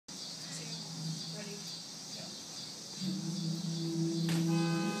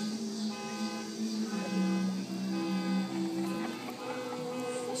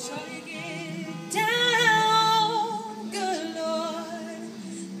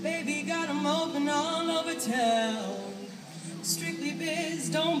Baby got 'em open all over town. Strictly biz,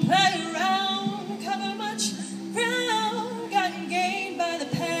 don't play around. Cover much ground, gotten gained by the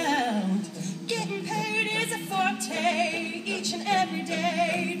pound. Getting paid is a forte, each and every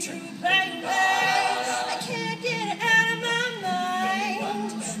day. True play away, I can't get it out of my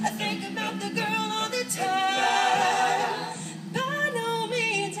mind. I think about the girl all the time. By no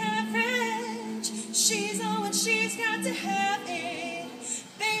means average, she's on what she's got to have it.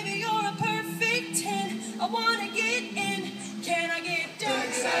 Baby, you're a perfect 10, I wanna get in. Can I get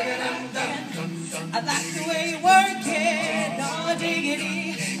dirt? I like the way you work it, oh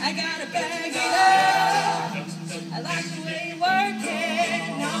diggity, I gotta bag it up. I like the way you work it,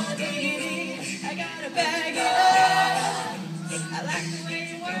 oh diggity, I gotta bag it up. I like the way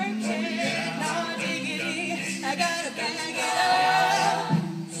you work it, oh diggity, I gotta bag it up.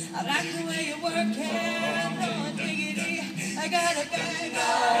 I like the way you work it, oh diggity, I gotta bag it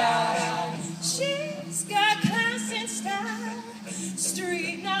up. She's got class and style,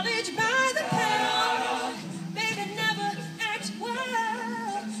 street knowledge by the pound. Baby never acts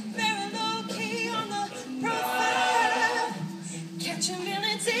wild, very low key on the profile. Catching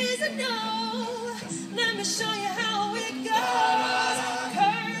villains is a no, let me show you how it goes.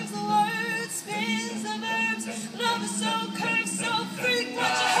 Curves the words, spins the verbs, love is so curved, so freak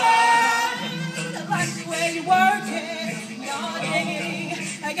what you heard. I like the way you work it, no diggity,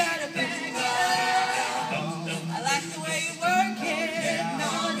 I gotta bag it up. I like the way you work it,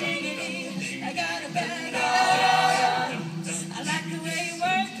 no diggity, I gotta bag it up. I like the way you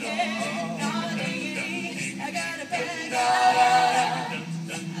work it, no diggity, I gotta bag it up.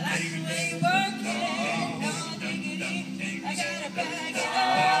 I like the way you work it, no diggity, I gotta bag it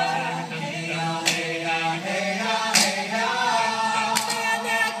up. Hey ya, hey ya, hey ya, hey ya. And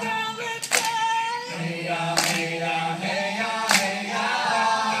that girl looks good. Hey ya, hey ya, hey ya, hey ya.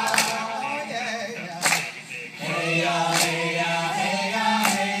 Oh yeah, yeah. Hey ya, hey ya, hey ya,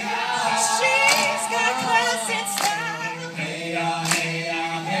 hey ya. She's got class and style. Hey ya, hey ya,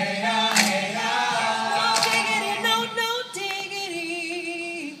 hey ya, hey ya. No diggity, no diggity.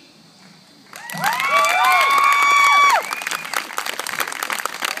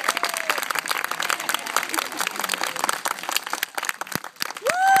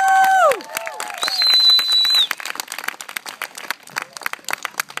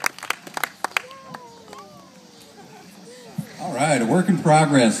 All right, a work in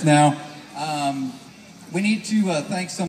progress. Now, we need to thank some